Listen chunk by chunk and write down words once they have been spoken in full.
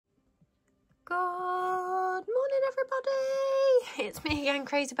everybody, it's me again,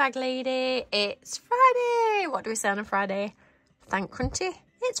 Crazy Bag Lady. It's Friday. What do we say on a Friday? Thank Crunchy,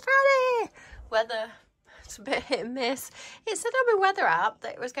 it's Friday. Weather, it's a bit hit and miss. It said on my weather app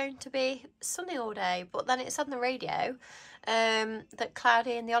that it was going to be sunny all day, but then it said on the radio that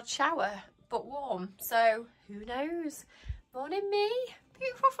cloudy and the odd shower, but warm, so who knows. Morning me,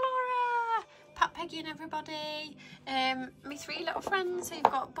 beautiful Flora, Pat, Peggy and everybody. My three little friends, so you've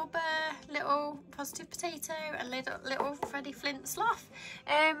got Bubba, little Positive Potato and little Freddie Flint Sloth.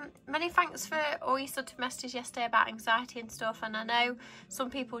 Many thanks for all your sort of messages yesterday about anxiety and stuff, and I know some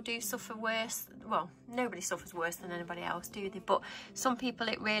people do suffer worse. Well, nobody suffers worse than anybody else, do they? But some people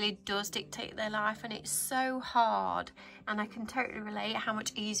it really does dictate their life, and it's so hard, and I can totally relate how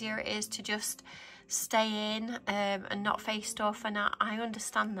much easier it is to just stay in and not face stuff, and I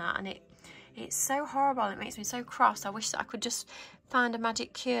understand that, and it's so horrible. It makes me so cross. I wish that I could just find a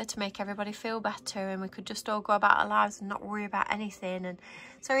magic cure to make everybody feel better, and we could just all go about our lives and not worry about anything. And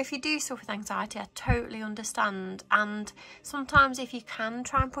so if you do suffer with anxiety, I totally understand. And sometimes if you can,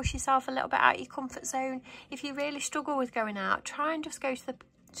 try and push yourself a little bit out of your comfort zone. If you really struggle with going out, try and just go to the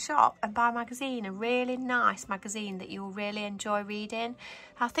shop and buy a magazine, a really nice magazine that you'll really enjoy reading.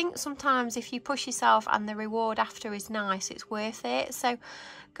 I think sometimes if you push yourself and the reward after is nice, it's worth it. So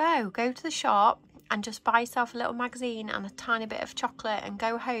go to the shop and just buy yourself a little magazine and a tiny bit of chocolate, and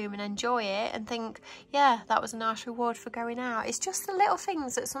go home and enjoy it and think, yeah, that was a nice reward for going out. It's just the little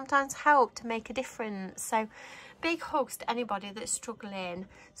things that sometimes help to make a difference. So big hugs to anybody that's struggling.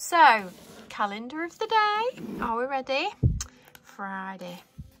 So calendar of the day, are we ready? Friday.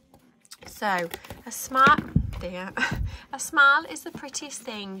 So a smile is the prettiest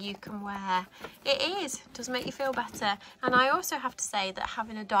thing you can wear. It does make you feel better. And I also have to say that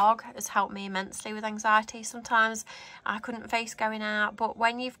having a dog has helped me immensely with anxiety. Sometimes I couldn't face going out, but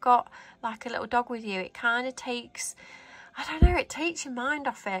when you've got like a little dog with you, it kind of takes, I don't know, it takes your mind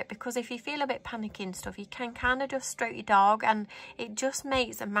off it, because if you feel a bit panicky and stuff, you can kind of just stroke your dog, and it just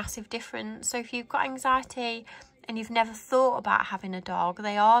makes a massive difference. So if you've got anxiety and you've never thought about having a dog,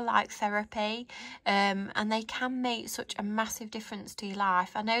 they are like therapy, and they can make such a massive difference to your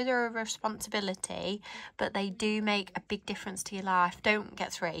life. I know they're a responsibility, but they do make a big difference to your life. Don't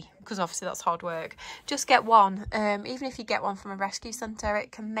get three, because obviously that's hard work. Just get one. Even if you get one from a rescue centre,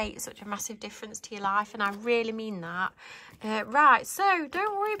 it can make such a massive difference to your life, and I really mean that. Right, so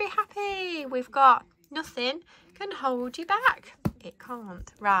don't worry, be happy. We've got nothing can hold you back. It can't.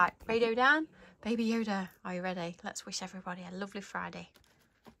 Right, radio down. Baby Yoda, are you ready? Let's wish everybody a lovely Friday.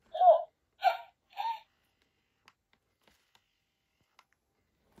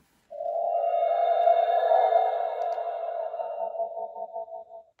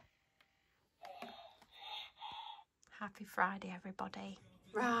 Happy Friday, everybody.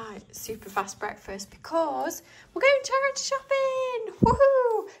 Right, super fast breakfast because we're going charity shopping.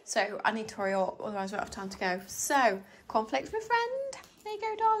 Woohoo! So I need to hurry up, otherwise we don't have time to go. So, cornflakes for a friend. There you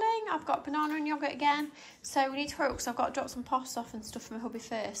go, darling. I've got banana and yoghurt again. So we need to hurry up because I've got to drop some posts off and stuff for my hubby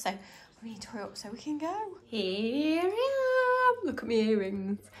first. So we need to hurry up so we can go. Here I am. Look at my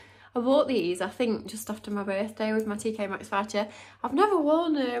earrings. I bought these, I think, just after my birthday with my TK Maxx voucher. I've never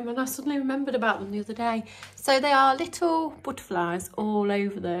worn them, and I suddenly remembered about them the other day. So they are little butterflies all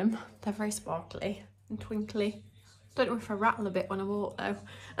over them. They're very sparkly and twinkly. Don't know if I rattle a bit when I walk though.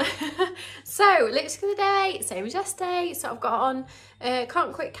 So, lipstick of the day, same as yesterday. So I've got on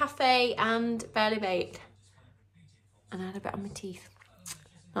Can't Quit Cafe and Barely Baked. And I had a bit on my teeth.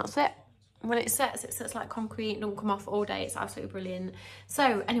 That's it. When it sets like concrete, don't come off all day. It's absolutely brilliant.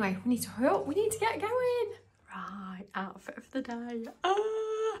 So anyway, we need to hurry up. We need to get going. Right, outfit of the day.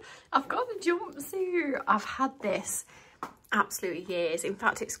 I've got a jumpsuit. I've had this absolutely years. In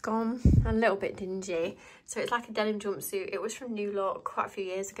fact, it's gone a little bit dingy. So it's like a denim jumpsuit. It was from Newark quite a few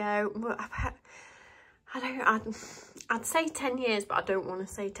years ago. I'd say 10 years, but I don't want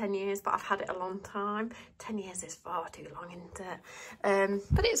to say 10 years, but I've had it a long time. 10 years is far too long, isn't it?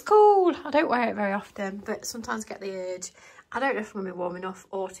 But it's cool. I don't wear it very often, but sometimes get the urge. I don't know if I'm going to be warm enough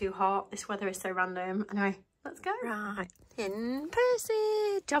or too hot. This weather is so random. Anyway, let's go. Right, in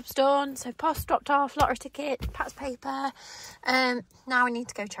Percy, job's done. So post dropped off, lottery ticket, Pat's paper. Now we need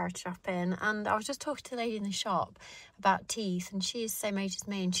to go charity shopping. And I was just talking to the lady in the shop about teeth, and she's the same age as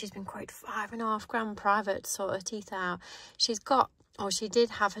me, and she's been quoted £5.5 grand private to sort her teeth out. She's got, or she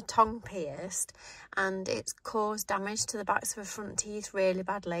did have her tongue pierced, and it's caused damage to the backs of her front teeth really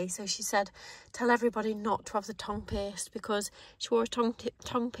badly. So she said, tell everybody not to have the tongue pierced, because she wore a tongue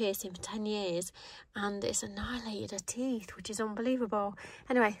piercing for 10 years and it's annihilated her teeth, which is unbelievable.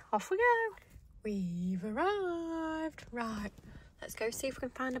 Anyway, off we go. We've arrived. Right, let's go see if we can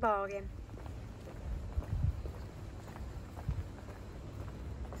find a bargain.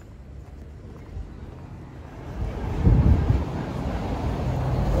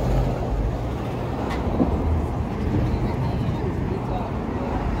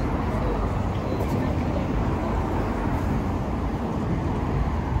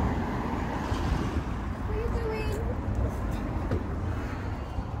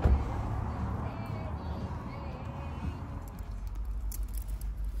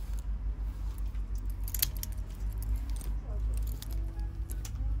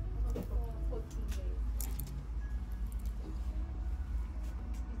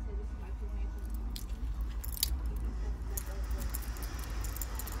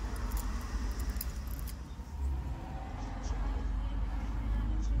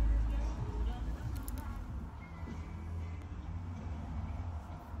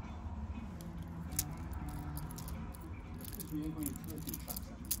 we ain't got your turkey tracks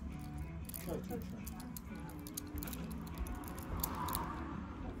then. Turkey track.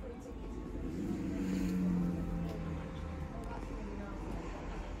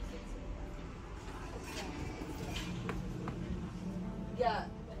 Yeah.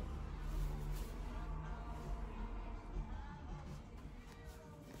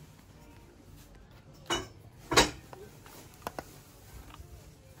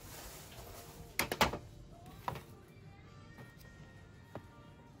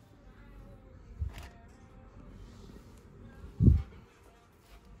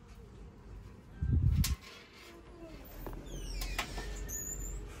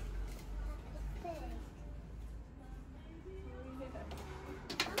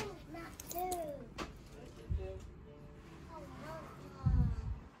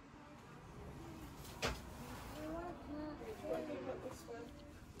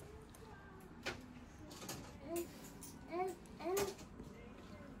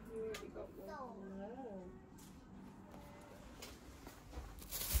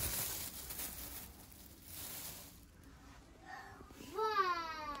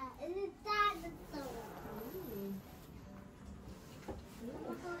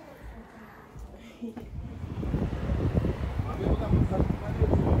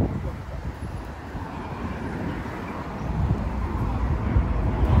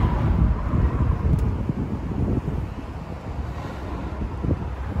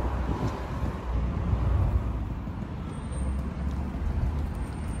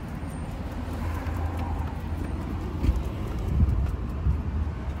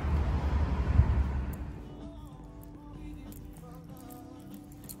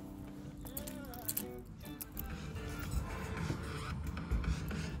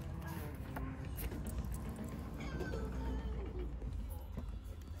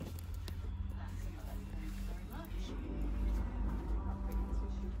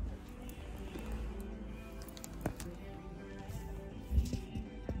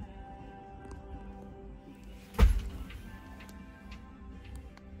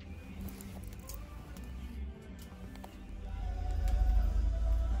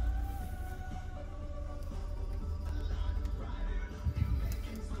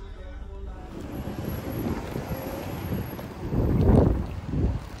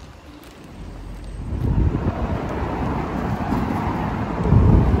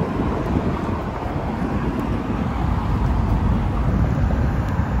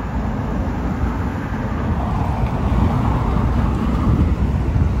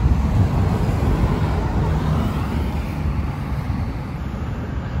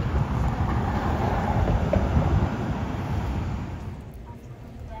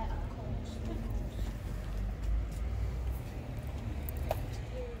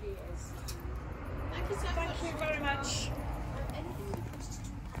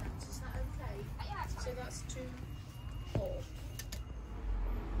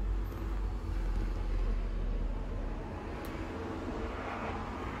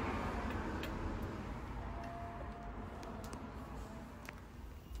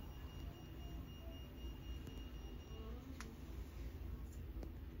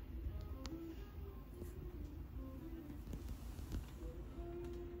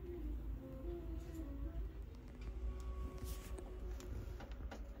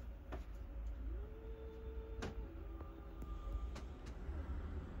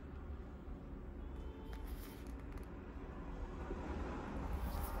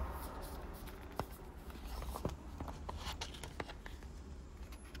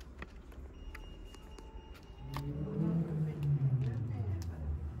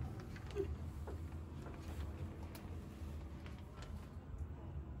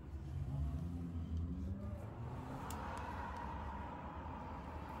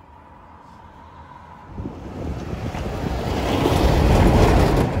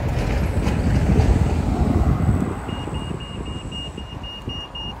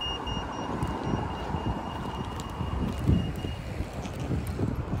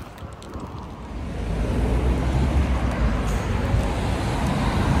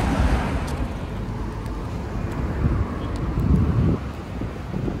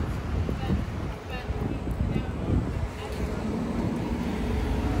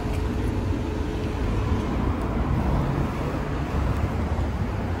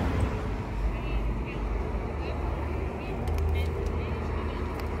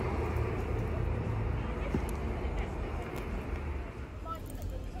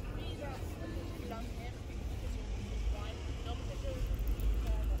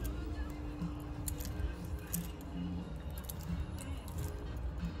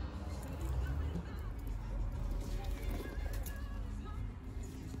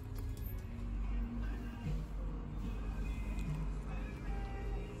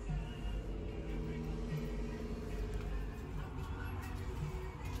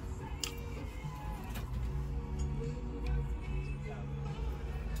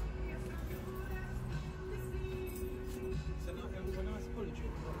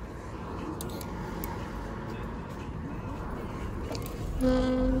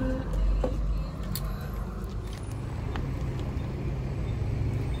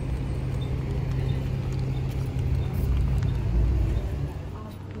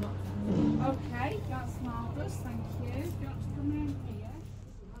 yours, thank you. Do you want to come in here?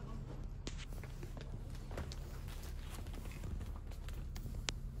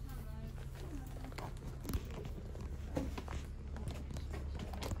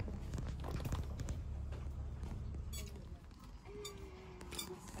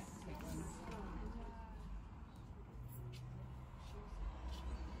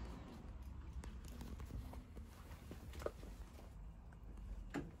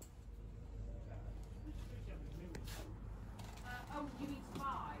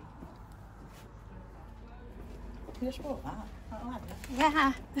 You just bought that. I like it.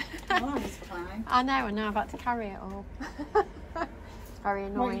 Yeah. I like this climb. I know, and now I've had to carry it all. It's very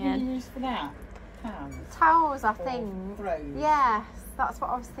What are you going to annoying. use for that? Towels? Towels, I Or think. throws? Yes, that's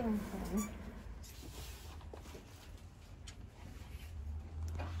what I was thinking.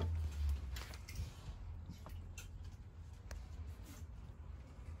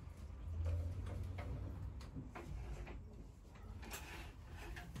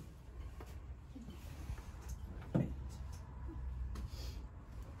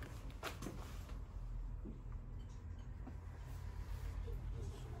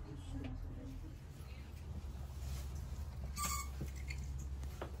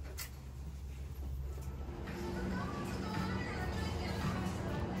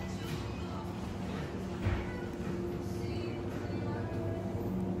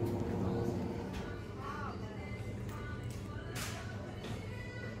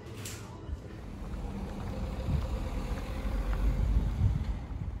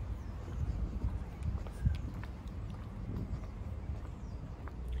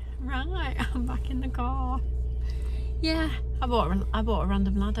 Right, I'm back in the car. Yeah, I bought a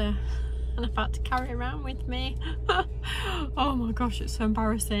random ladder and I've had to carry it around with me. Oh my gosh, it's so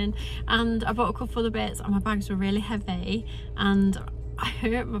embarrassing. And I bought a couple of bits and my bags were really heavy and I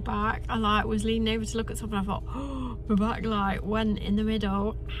hurt my back. I was leaning over to look at something. I thought, oh, my back went in the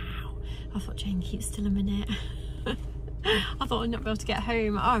middle. Ow. I thought, Jane, keep still a minute. I thought I'd not be able to get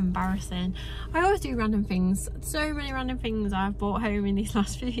home. Oh, embarrassing. I always do random things. So many random things I've bought home in these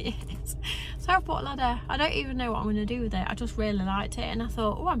last few years. So I've bought a ladder. I don't even know what I'm going to do with it. I just really liked it and I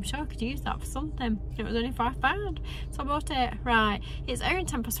thought, oh, I'm sure I could use that for something. It was only £5. So I bought it. Right, it's only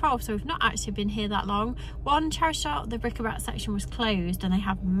 12:10, so we've not actually been here that long. One charity shop, the bric-a-brac section was closed and they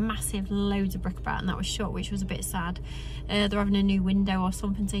have massive loads of bric-a-brac and that was shut, which was a bit sad. They're having a new window or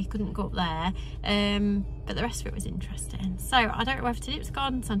something, so you couldn't go up there. But the rest of it was interesting. So I don't know whether to do the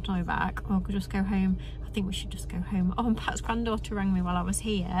garden centre on the way back or could just go home. I think we should just go home. Oh, and Pat's granddaughter rang me while I was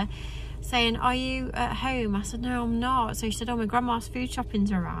here saying, are you at home? I said, no, I'm not. So she said, oh, my grandma's food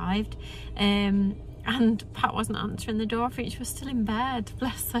shopping's arrived. And Pat wasn't answering the door. I think she was still in bed,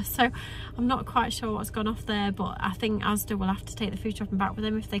 bless her. So I'm not quite sure what's gone off there, but I think Asda will have to take the food shopping back with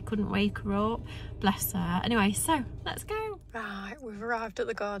them if they couldn't wake her up, bless her. Anyway, so let's go. Right, we've arrived at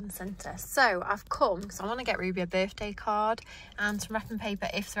the garden centre. So I've come because I want to get Ruby a birthday card and some wrapping paper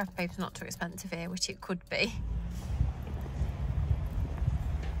if the wrapping paper's not too expensive here, which it could be.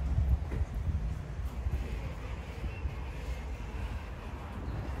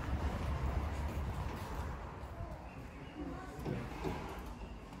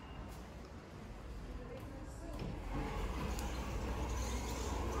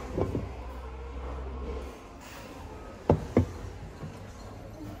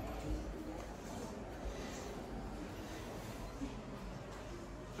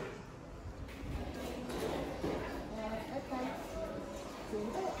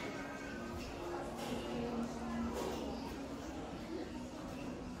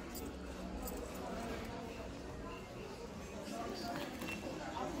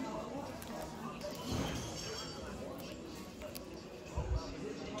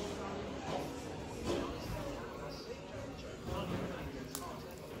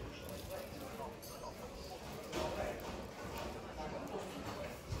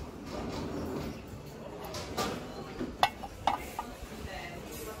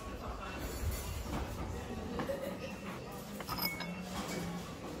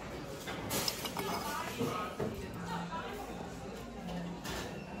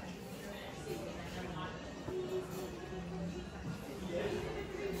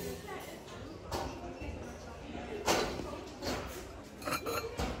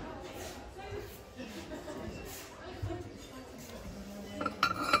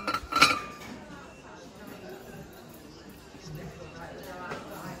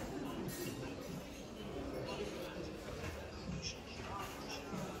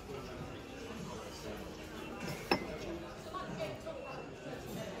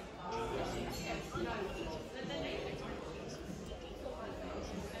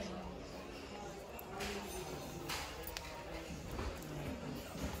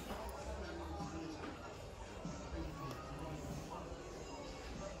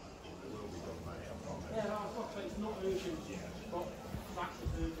 You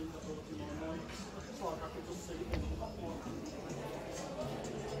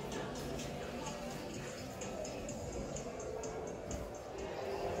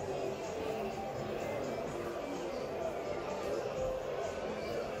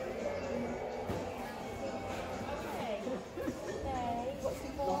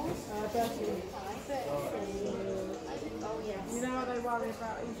know what they worry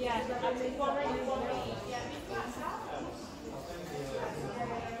about? Yeah, I mean,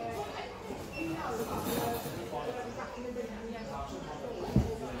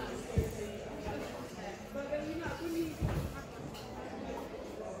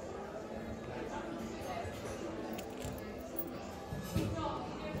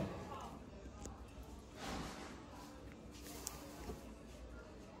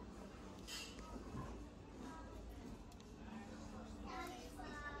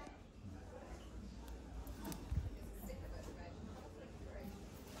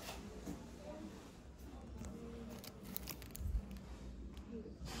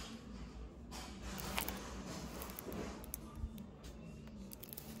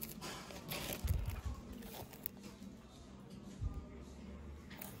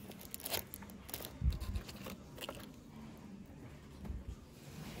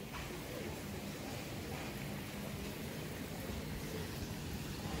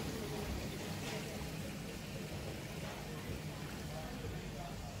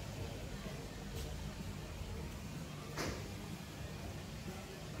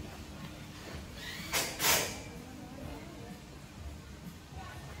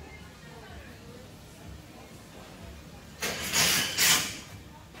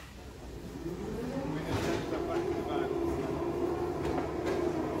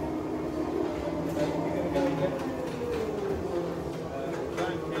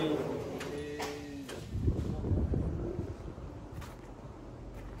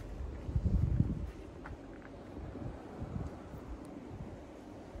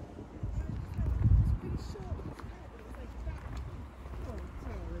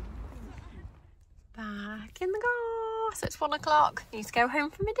 back in the car. So it's 1 o'clock. Need to go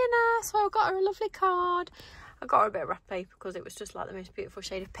home for my dinner. So I got her a lovely card. I got her a bit of wrap paper because it was just like the most beautiful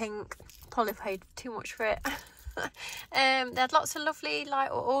shade of pink. Probably paid too much for it. They had lots of lovely like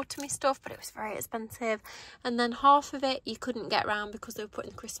autumny stuff, but it was very expensive. And then half of it you couldn't get around because they were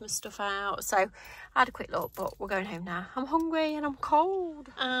putting Christmas stuff out. So I had a quick look, but we're going home now. I'm hungry and I'm cold.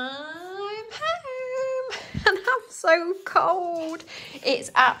 I'm home and I'm so cold.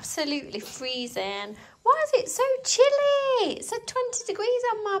 It's absolutely freezing. Why is it so chilly? It said 20 degrees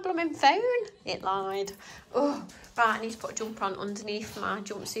on my blooming phone. It lied. Oh, right, I need to put a jumper on underneath my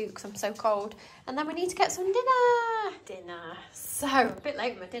jumpsuit because I'm so cold. And then we need to get some dinner. So, a bit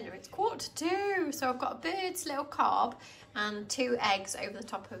late with my dinner. It's 1:45. So I've got a bird's little cob and 2 eggs over the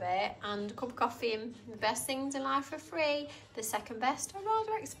top of it and a cup of coffee. And the best things in life are free. The second best are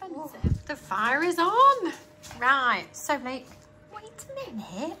rather expensive. The fire is on. Right, so late. Wait a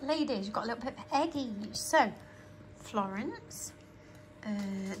minute, ladies, you've got a little bit of egg each. So, Florence,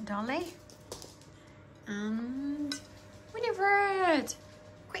 Dolly, and Winifred.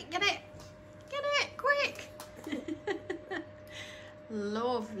 Quick, get it, quick.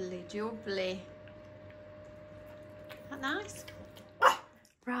 Lovely jubbly. Isn't that nice?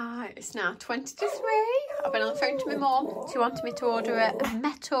 Right, it's now 20 to 3. I've been on the phone to my mum. She wanted me to order a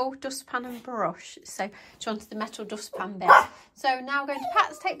metal dustpan and brush. So she wanted the metal dustpan bit. So now we're going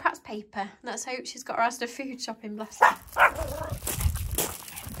to take Pat's paper. Let's hope she's got her Asda food shopping, bless her.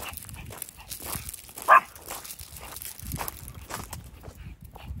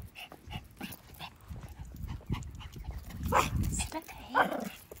 Steady.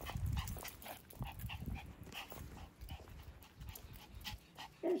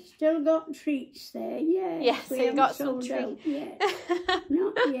 Still got treats there, yeah. Yes, we so you got some sold treats. out yet.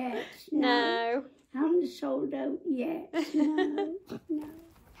 Not yet. No. Haven't sold out yet. No.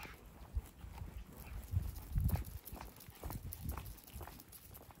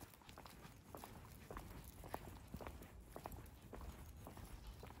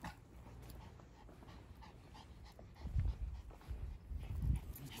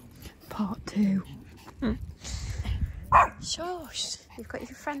 Part 2. Shush, you've got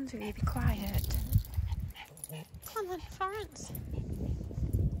your friends with you, be quiet. Come on then, Florence.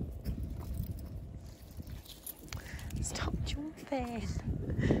 Stop jumping.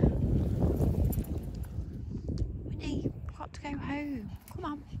 Winnie, we've got to go home. Come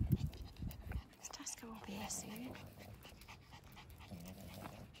on. Tesco will be here soon.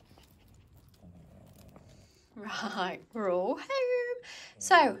 Right, we're all home.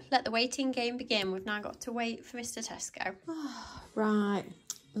 So, let the waiting game begin. We've now got to wait for Mr. Tesco. Right,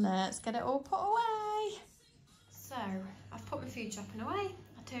 let's get it all put away. So, I've put my food shopping away.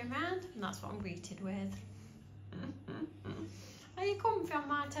 I turn around and that's what I'm greeted with. Are you comfy on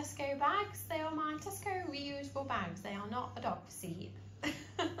my Tesco bags? They are my Tesco reusable bags. They are not a dog seat.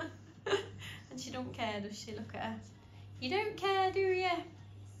 And she don't care, does she? Look at her. You don't care, do you?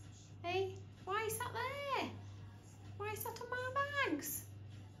 Hey, why is that there? Why is that on my bags?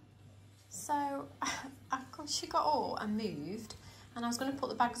 So, she got up and moved, and I was going to put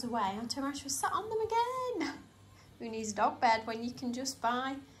the bags away, and I turned around, she was sat on them again. Who needs a dog bed when you can just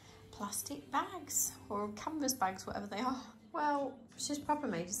buy plastic bags or canvas bags, whatever they are? Well, she's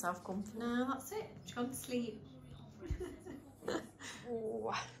probably made herself comfy now. That's it. She's gone to sleep.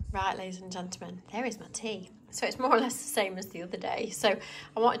 Ooh. Right, ladies and gentlemen, there is my tea. So it's more or less the same as the other day. So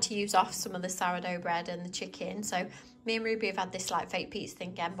I wanted to use off some of the sourdough bread and the chicken. So me and Ruby have had this like fake pizza thing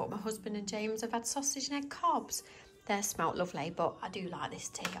again, but my husband and James have had sausage and egg cobs. They smelt lovely, but I do like this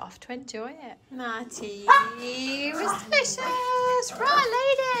tea off to enjoy it. My tea was delicious.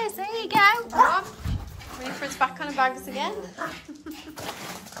 Right, ladies, there you go. Come on. Ready for us back on the bags again?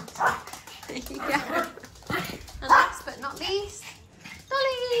 There you go. And last but not least,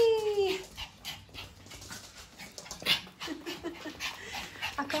 Dolly!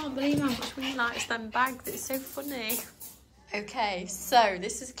 I can't believe how much we likes them bags, it's so funny. Okay, so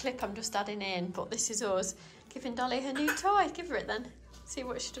this is a clip I'm just adding in, but this is us giving Dolly her new toy. Give her it then, see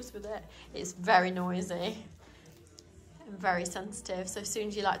what she does with it. It's very noisy and very sensitive, so as soon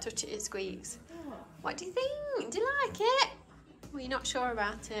as you like touch it, it squeaks. What do you think? Do you like it? Well, you're not sure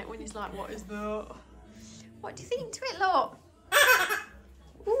about it when he's like, what is that? What do you think to it, look?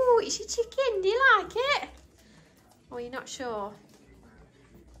 Ooh, it's your chicken. Do you like it? Or you're not sure?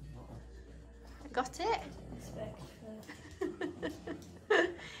 Got it?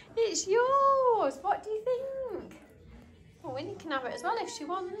 It's yours. What do you think? Well, Winnie can have it as well if she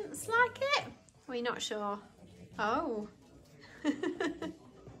wants. Like it? Or you're not sure? Oh.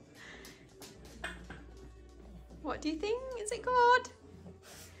 What do you think? Is it good?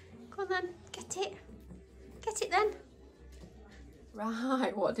 Go on then, get it. Get it then.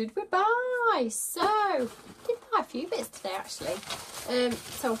 Right, what did we buy? So, I did buy a few bits today actually.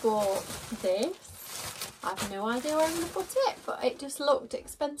 So I bought this. I have no idea where I'm going to put it, but it just looked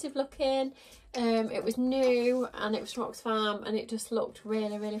expensive looking. It was new and it was from Oxfam and it just looked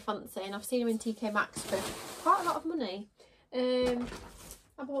really, really fancy. And I've seen them in TK Maxx for quite a lot of money.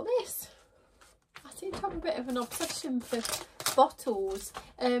 I bought this. I seem to have a bit of an obsession for bottles,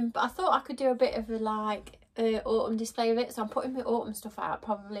 but I thought I could do a bit of a like autumn display of it, so I'm putting my autumn stuff out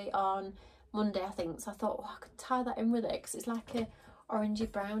probably on Monday I think, so I thought, oh, I could tie that in with it because it's like a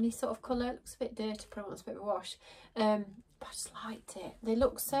orangey browny sort of colour. It looks a bit dirty, probably wants a bit of a wash, but I just liked it. They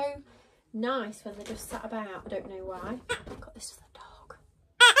look so nice when they're just sat about. I don't know why. I got this for the dog.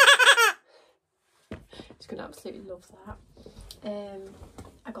 She's gonna absolutely love that.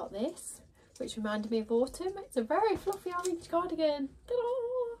 I got this, which reminded me of autumn. It's a very fluffy orange cardigan.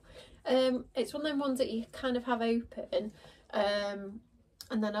 It's one of them ones that you kind of have open, and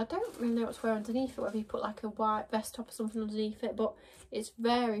then I don't really know what to wear underneath it, whether you put like a white vest top or something underneath it, but it's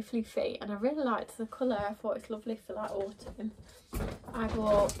very fluffy and I really liked the colour. I thought it's lovely for like autumn. I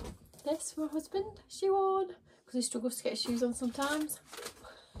bought this for my husband, shoe on, because he struggles to get his shoes on sometimes,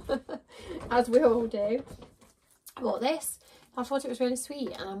 as we all do. I bought this. I thought it was really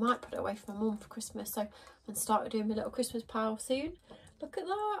sweet and I might put it away for my mum for Christmas, so I'm started doing my little Christmas pile soon. Look at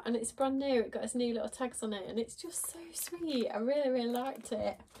that, and it's brand new. It got its new little tags on it and it's just so sweet. I really, really liked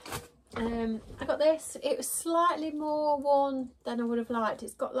it. I got this. It was slightly more worn than I would have liked.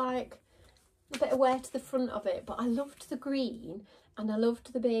 It's got like a bit of wear to the front of it, but I loved the green and I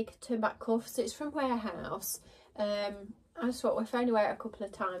loved the big turn back cuff. So it's from Warehouse. I just thought, well, if I only wear it a couple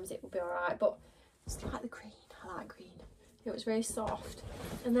of times it will be alright, but I just like the green. I like green. It was very soft.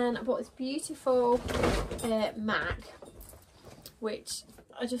 And then I bought this beautiful MAC, which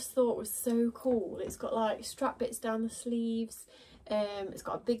I just thought was so cool. It's got like strap bits down the sleeves. It's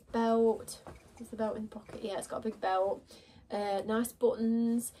got a big belt. Is the belt in the pocket? Yeah, it's got a big belt. Nice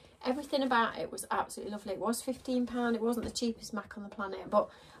buttons. Everything about it was absolutely lovely. It was £15. It wasn't the cheapest MAC on the planet, but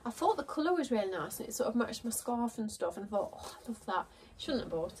I thought the colour was really nice and it sort of matched my scarf and stuff, and I thought, oh, I love that. Shouldn't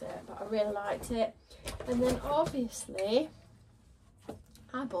have bought it, but I really liked it. And then obviously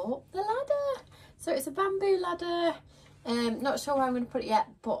I bought the ladder. So it's a bamboo ladder. Not sure where I'm going to put it yet,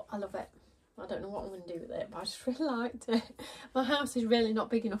 but I love it. I don't know what I'm going to do with it, but I just really liked it. My house is really not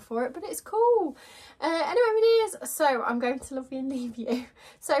big enough for it, but it's cool. Anyway, it is. So I'm going to love you and leave you.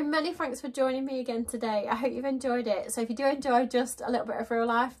 So many thanks for joining me again today. I hope you've enjoyed it. So if you do enjoy just a little bit of real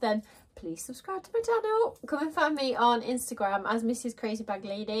life, then please subscribe to my channel. Come and find me on Instagram as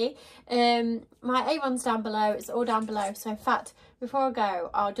mrscrazybaglady. My AVON's down below. It's all down below. So in fact, before I go,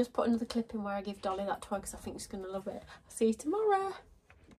 I'll just put another clip in where I give Dolly that toy because I think she's going to love it. I'll see you tomorrow.